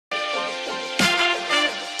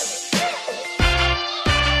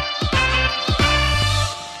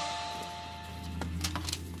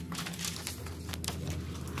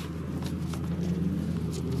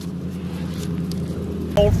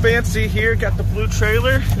fancy here. Got the blue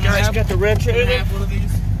trailer. Guys got the red trailer. Can I have one of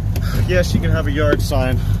these? Yes, you can have a yard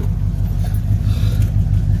sign.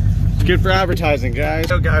 It's good for advertising, guys.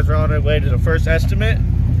 So guys, we're on our way to the first estimate.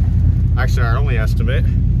 Actually, our only estimate.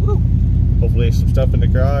 Woo. Hopefully some stuff in the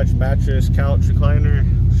garage, mattress, couch, recliner.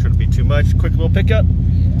 Shouldn't be too much. Quick little pickup.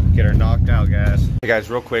 Get her knocked out, guys. Hey guys,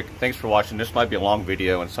 real quick, thanks for watching. This might be a long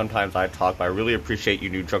video, and sometimes I talk, but I really appreciate you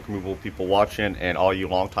new junk removal people watching and all you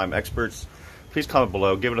longtime experts. Please comment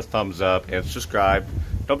below, give it a thumbs up, and subscribe.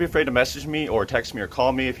 Don't be afraid to message me or text me or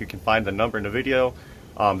call me if you can find the number in the video.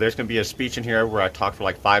 There's going to be a speech in here where I talk for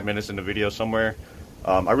like 5 minutes in the video somewhere.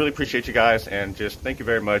 I really appreciate you guys, and just thank you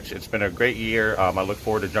very much. It's been a great year. I look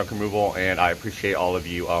forward to junk removal, and I appreciate all of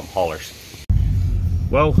you haulers.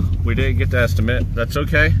 Well, we didn't get the estimate. That's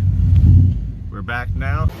okay. We're back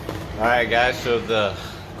now. All right, guys, so the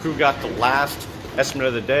crew got the last estimate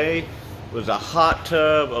of the day. It was a hot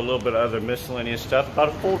tub, a little bit of other miscellaneous stuff, about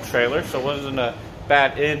a full trailer, so it wasn't a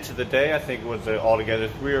bad end to the day. I think it was altogether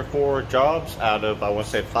 3 or 4 jobs out of, I want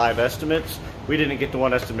to say, 5 estimates. We didn't get the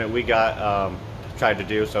one estimate we got, tried to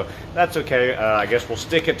do, so that's okay. I guess we'll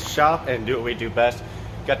stick at the shop and do what we do best.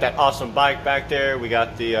 Got that awesome bike back there. We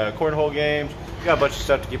got the cornhole games. We got a bunch of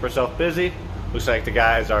stuff to keep ourselves busy. Looks like the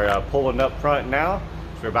guys are pulling up front now,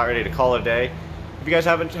 so we're about ready to call it a day. If you guys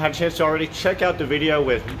haven't had a chance to already, check out the video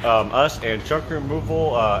with us and junk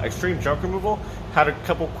removal, extreme junk removal. Had a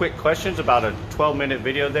couple quick questions, about a 12-minute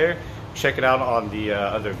video there. Check it out on the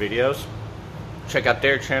other videos. Check out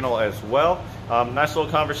their channel as well. Nice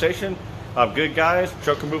little conversation. Good guys,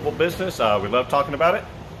 junk removal business. We love talking about it.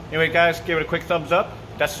 Anyway, guys, give it a quick thumbs up.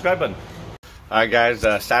 That subscribe button. All right, guys,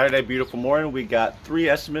 Saturday, beautiful morning. We got 3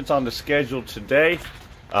 estimates on the schedule today.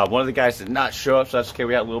 One of the guys did not show up, so that's okay.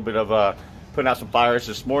 We had a little bit of putting out some fires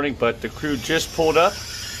this morning, but the crew just pulled up.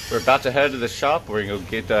 We're about to head to the shop. We're gonna go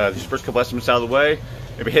get these first couple estimates out of the way.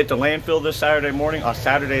 Maybe hit the landfill this Saturday morning. On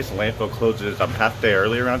Saturdays, the landfill closes half a day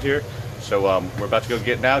early around here. So we're about to go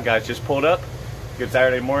get now. Guys just pulled up. Good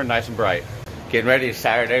Saturday morning, nice and bright. Getting ready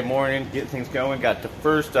Saturday morning, get things going. Got the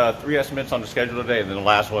first 3 estimates on the schedule today, and then the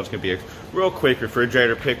last one's gonna be a real quick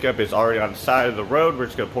refrigerator pickup. It's already on the side of the road. We're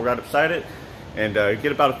just gonna pull right up beside it and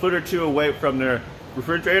get about a foot or 2 away from the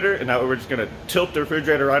refrigerator, and now we're just gonna tilt the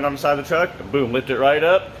refrigerator right on the side of the truck, and boom, lift it right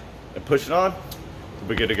up and push it on.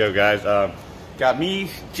 We're good to go, guys. Got me,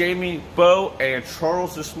 Jamie, Bo, and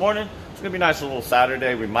Charles this morning. It's gonna be a nice little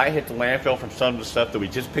Saturday. We might hit the landfill from some of the stuff that we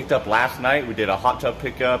just picked up last night. We did a hot tub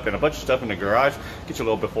pickup and a bunch of stuff in the garage. Get you a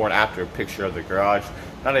little before and after picture of the garage.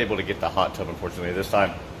 Not able to get the hot tub, unfortunately, this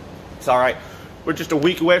time. It's all right. We're just a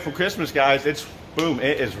week away from Christmas, guys. It's boom,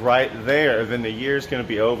 it is right there. Then the year's gonna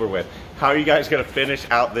be over with. How are you guys gonna finish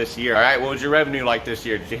out this year? All right, what was your revenue like this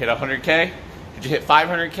year? Did you hit 100K? Did you hit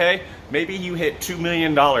 500K? Maybe you hit $2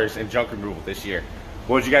 million in junk removal this year.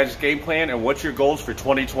 What was you guys' game plan, and what's your goals for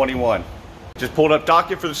 2021? Just pulled up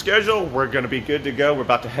Docket for the schedule. We're gonna be good to go. We're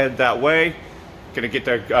about to head that way. Gonna get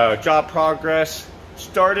the job progress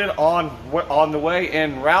started on the way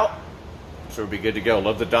en route. So we'll be good to go.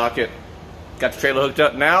 Love the Docket. Got the trailer hooked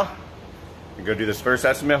up now. We're gonna do this first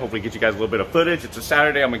estimate. Hopefully get you guys a little bit of footage. It's a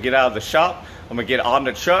Saturday. I'm gonna get out of the shop. I'm gonna get on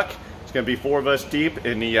the truck. It's gonna be 4 of us deep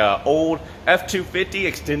in the old F-250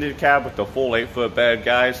 extended cab with the full 8-foot bed,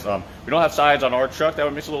 guys. We don't have sides on our truck. That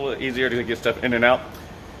would make it a little easier to get stuff in and out.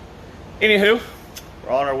 Anywho,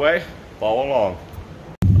 we're on our way. Follow along.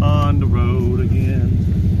 On the road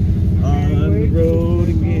again. On the road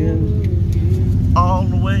again. On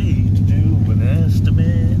the way to do an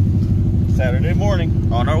estimate. Saturday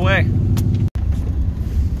morning. On our way.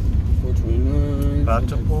 429. About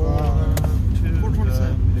to pull up to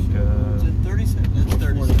 427. Is it 37? It's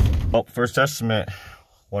 37. Oh, first estimate.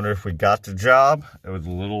 Wonder if we got the job. It was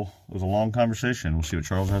a long conversation. We'll see what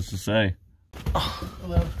Charles has to say. Oh,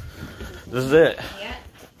 hello. This is it. Yeah.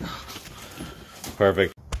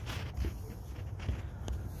 Perfect.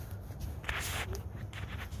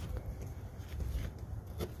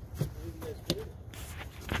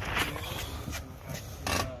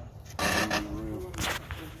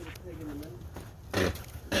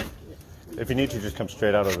 If you need to, just come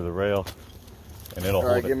straight out over the rail, and it'll hold it.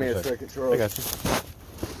 All right, give me a second, Charles. I got you.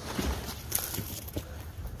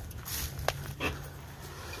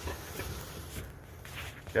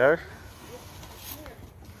 Gary?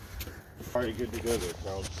 Already good to go there,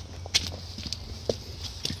 Charles.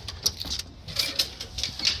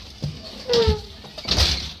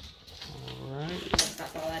 Alright.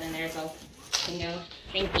 Pop all that in there so you know.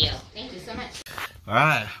 Thank you. Thank you so much.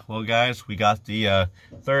 Alright, well guys, we got the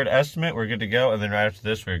 3rd estimate. We're good to go, and then right after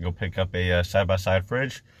this, we're gonna go pick up a side-by-side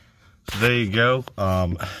fridge. So there you go.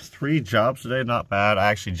 3 jobs today, not bad. I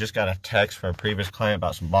actually just got a text from a previous client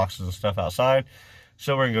about some boxes and stuff outside.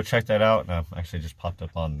 So we're gonna go check that out. And actually just popped up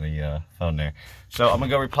on the phone there. So I'm gonna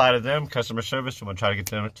go reply to them, customer service. I'm gonna try to get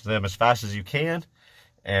to them as fast as you can,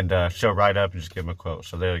 and show right up and just give them a quote.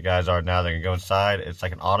 So there the guys are now. They're gonna go inside. It's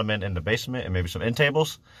like an ottoman in the basement and maybe some end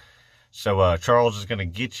tables. So Charles is gonna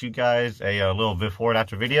get you guys a little before and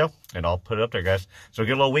after video, and I'll put it up there, guys. So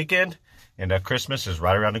get a little weekend, and Christmas is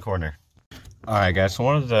right around the corner. All right, guys. So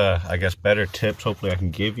one of the, I guess, better tips hopefully I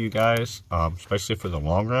can give you guys, especially for the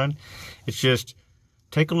long run, it's just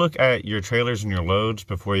take a look at your trailers and your loads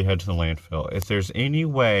before you head to the landfill. If there's any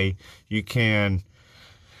way you can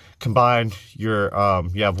combine your,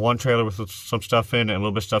 you have one trailer with some stuff in it and a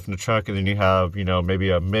little bit of stuff in the truck, and then you have, you know,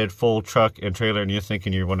 maybe a mid-full truck and trailer, and you're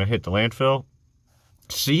thinking you want to hit the landfill,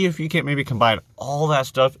 see if you can't maybe combine all that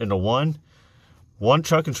stuff into one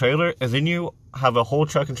truck and trailer, and then you have a whole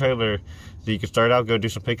truck and trailer that you can start out, go do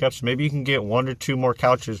some pickups. Maybe you can get 1 or 2 more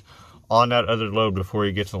couches on that other load before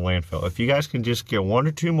you get to the landfill. If you guys can just get 1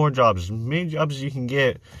 or 2 more jobs, as many jobs as you can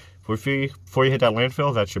get before you hit that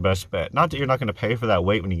landfill, that's your best bet. Not that you're not going to pay for that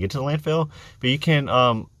weight when you get to the landfill, but you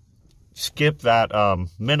can skip that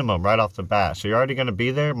minimum right off the bat. So you're already going to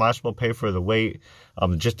be there, might as well pay for the weight,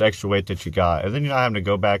 just the extra weight that you got. And then you're not having to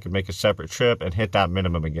go back and make a separate trip and hit that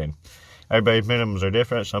minimum again. Everybody's minimums are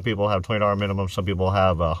different. Some people have $20 minimum, some people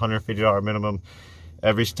have a $150 minimum.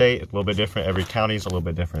 Every state is a little bit different, every county is a little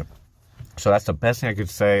bit different. So that's the best thing I could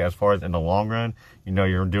say as far as in the long run. You know,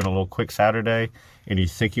 you're doing a little quick Saturday and you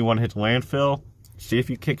think you want to hit the landfill, see if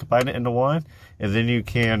you can combine it into one, and then you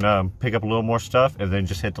can pick up a little more stuff and then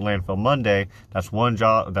just hit the landfill Monday. That's one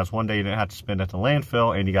job, that's one day you didn't have to spend at the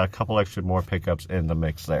landfill, and you got a couple extra more pickups in the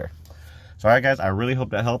mix there. So all right, guys, I really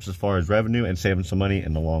hope that helps as far as revenue and saving some money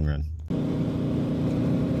in the long run.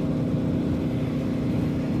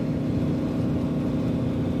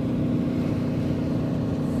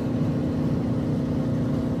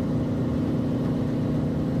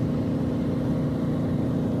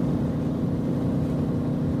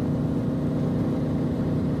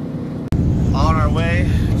 On our way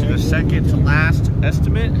to the second to last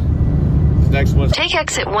estimate. The next one. Take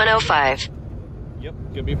exit 105. Yep,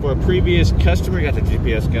 gonna be for a previous customer. Got the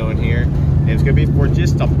GPS going here, and it's gonna be for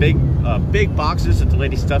just a big boxes that the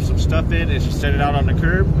lady stuffed some stuff in, and she set it out on the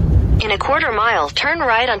curb. In a quarter mile, turn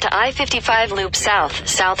right onto I-55 Loop South,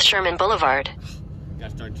 South Sherman Boulevard.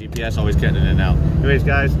 Got to start GPS, always getting in and out. Anyways,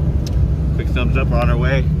 guys, quick thumbs up. We're on our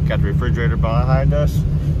way. Got the refrigerator behind us.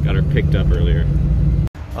 Got her picked up earlier.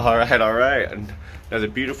 All right. Another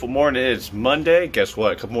beautiful morning. It's Monday. Guess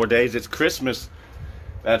what? A couple more days. It's Christmas.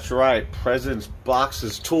 That's right. Presents,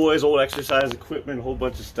 boxes, toys, old exercise equipment, a whole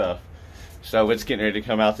bunch of stuff. So it's getting ready to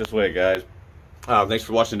come out this way, guys. Thanks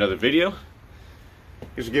for watching another video.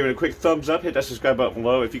 Thanks for giving it a quick thumbs up. Hit that subscribe button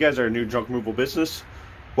below. If you guys are a new junk removal business,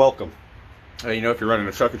 welcome. You know, if you're running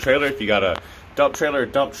a truck or trailer, if you got a dump trailer or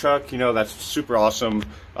dump truck, you know, that's super awesome.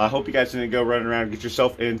 I hope you guys didn't go running around and get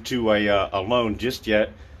yourself into a loan just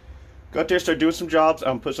yet. Go out there, start doing some jobs,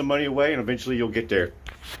 put some money away, and eventually you'll get there.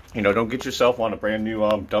 You know, don't get yourself on a brand new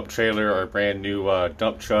dump trailer or a brand new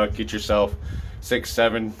dump truck. Get yourself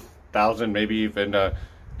 $6,000, $7,000, maybe even $20,000,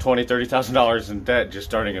 $30,000 in debt just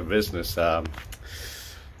starting a business. I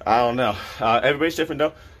don't know. Everybody's different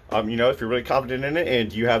though. You know, if you're really confident in it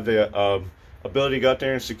and you have the ability to go out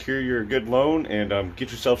there and secure your good loan and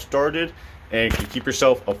get yourself started and keep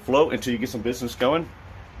yourself afloat until you get some business going,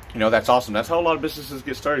 you know, that's awesome. That's how a lot of businesses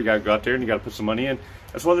get started. You got to go out there and you got to put some money in.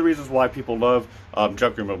 That's one of the reasons why people love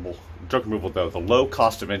junk removal. Junk removal, though, the low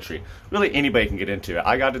cost of entry. Really, anybody can get into it.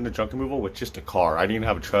 I got into junk removal with just a car. I didn't even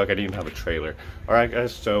have a truck. I didn't even have a trailer. All right,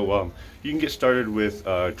 guys. So you can get started with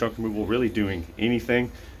junk removal. Really doing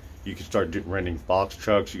anything. You can start renting box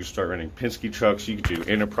trucks. You can start renting Penske trucks. You can do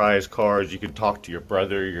enterprise cars. You can talk to your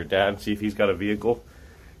brother, your dad, and see if he's got a vehicle.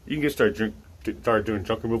 You can get start doing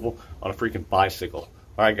junk removal on a freaking bicycle.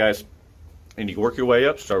 All right, guys, and you can work your way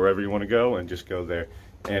up, start wherever you want to go, and just go there.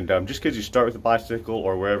 And just because you start with a bicycle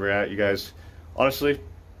or wherever you're at, you guys, honestly,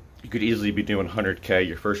 you could easily be doing 100K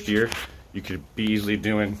your first year. You could be easily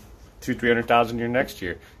doing $200,000-300,000 your next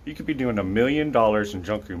year. You could be doing $1 million in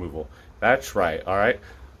junk removal. That's right, all right?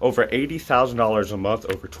 Over $80,000 a month,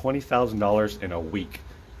 over $20,000 in a week.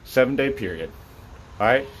 7-day period. All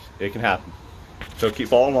right? It can happen. So keep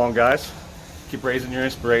following along, guys. Keep raising your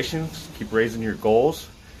inspirations. Keep raising your goals.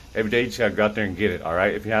 Every day you just gotta go out there and get it, all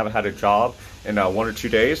right? If you haven't had a job in 1 or 2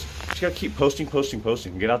 days, you just gotta keep posting.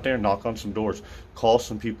 Get out there and knock on some doors. Call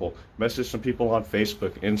some people. Message some people on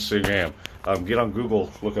Facebook, Instagram. Get on Google.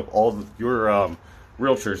 Look up all your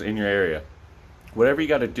realtors in your area. whatever you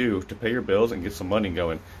got to do to pay your bills and get some money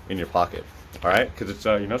going in your pocket. All right, because it's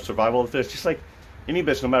you know, survival of the fittest. Just like any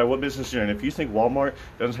business, no matter what business you're in. If you think Walmart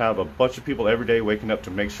doesn't have a bunch of people every day waking up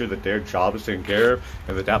to make sure that their job is taken care of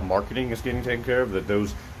and that that marketing is getting taken care of, that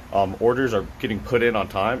those orders are getting put in on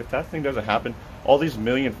time, if that thing doesn't happen, all these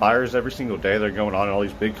million fires every single day that are going on in all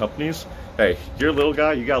these big companies, hey, you're a little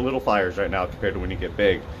guy, you got little fires right now compared to when you get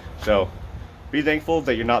big. So be thankful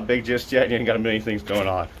that you're not big just yet and you ain't got a million things going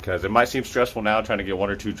on, because it might seem stressful now trying to get 1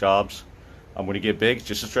 or 2 jobs. When you get big, it's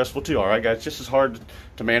just as stressful too. All right, guys, just as hard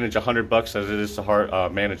to manage $100 as it is to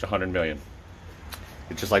manage 100 million.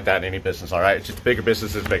 It's just like that in any business. All right, it's just bigger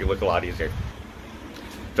businesses make it look a lot easier.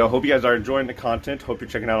 So I hope you guys are enjoying the content. Hope you're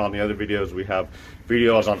checking out on the other videos. We have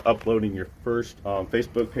videos on uploading your first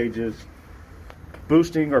Facebook pages,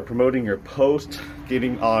 boosting or promoting your post,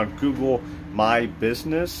 getting on Google My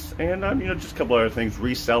Business, and you know, just a couple other things,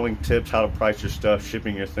 reselling tips, how to price your stuff,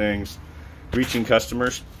 shipping your things, reaching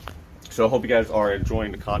customers. So I hope you guys are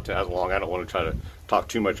enjoying the content as long. I don't want to try to talk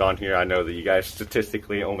too much on here. I know that you guys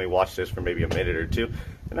statistically only watch this for maybe a minute or 2,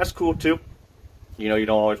 and that's cool too. You know, you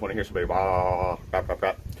don't always want to hear somebody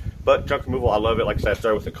but junk removal, I love it. Like I said, I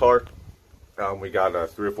started with the car. We got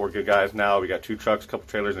 3 or 4 good guys now. We got 2 trucks, a couple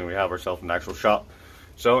trailers, and we have ourselves an actual shop.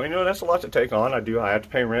 So, you know, that's a lot to take on. I have to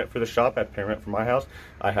pay rent for the shop. I have to pay rent for my house.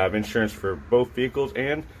 I have insurance for both vehicles,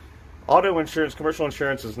 and auto insurance, commercial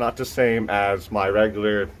insurance is not the same as my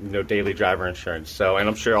regular, you know, daily driver insurance. So, and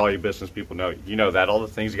I'm sure all you business people know, you know that, all the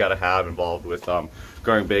things you got to have involved with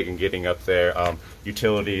growing big and getting up there.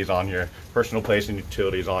 Utilities on your personal place and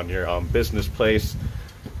utilities on your business place.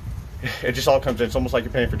 It just all comes in. It's almost like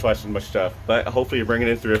you're paying for twice as much stuff, but hopefully you're bringing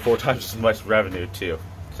in 3 or 4 times as much revenue too.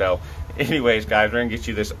 So anyways, guys, we're gonna get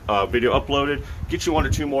you this video uploaded, get you 1 or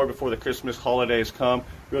 2 more before the Christmas holidays come.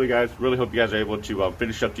 Really, guys, really hope you guys are able to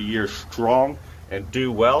finish up the year strong and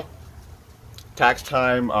do well. Tax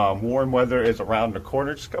time, warm weather is around the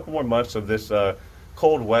corner. Just a couple more months of this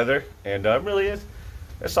cold weather, and really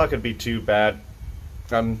it's not gonna be too bad.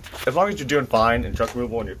 As long as you're doing fine in junk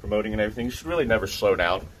removal and you're promoting and everything, you should really never slow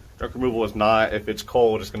down. Junk removal is not, if it's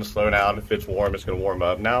cold, it's going to slow down. If it's warm, it's going to warm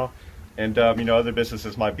up now. And, you know, other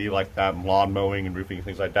businesses might be like that, lawn mowing and roofing and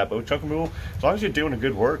things like that. But with junk removal, as long as you're doing a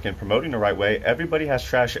good work and promoting the right way, everybody has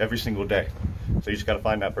trash every single day. So you just got to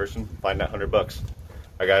find that person, find that $100. All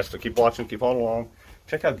right, guys, so keep watching, keep following along.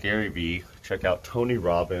 Check out Gary Vee. Check out Tony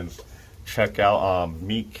Robbins. Check out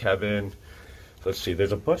Meet Kevin. Let's see,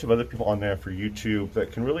 there's a bunch of other people on there for YouTube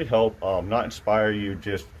that can really help not inspire you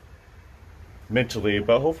just mentally,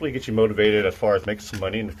 but hopefully get you motivated as far as making some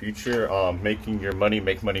money in the future, making your money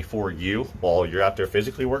make money for you while you're out there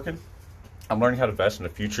physically working. I'm learning how to invest in the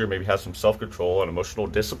future, maybe have some self-control and emotional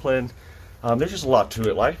discipline. There's just a lot to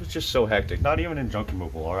it. Life is just so hectic, not even in junk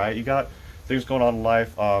removal, all right? You got things going on in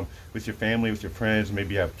life with your family, with your friends.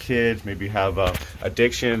 Maybe you have kids, maybe you have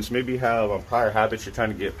addictions, maybe you have prior habits you're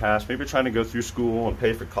trying to get past. Maybe you're trying to go through school and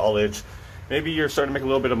pay for college. Maybe you're starting to make a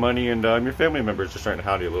little bit of money and your family members are starting to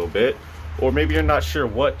hound you a little bit. Or maybe you're not sure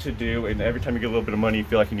what to do, and every time you get a little bit of money, you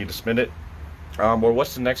feel like you need to spend it. Or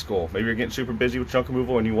what's the next goal? Maybe you're getting super busy with junk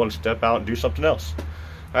removal and you want to step out and do something else.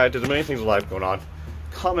 All right, there's a million things in life going on.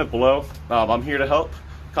 Comment below. I'm here to help.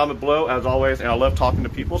 Comment below, as always, and I love talking to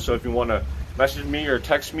people. So if you want to message me or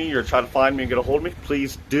text me or try to find me and get a hold of me,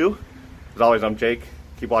 please do. As always, I'm Jake.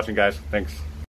 Keep watching, guys. Thanks.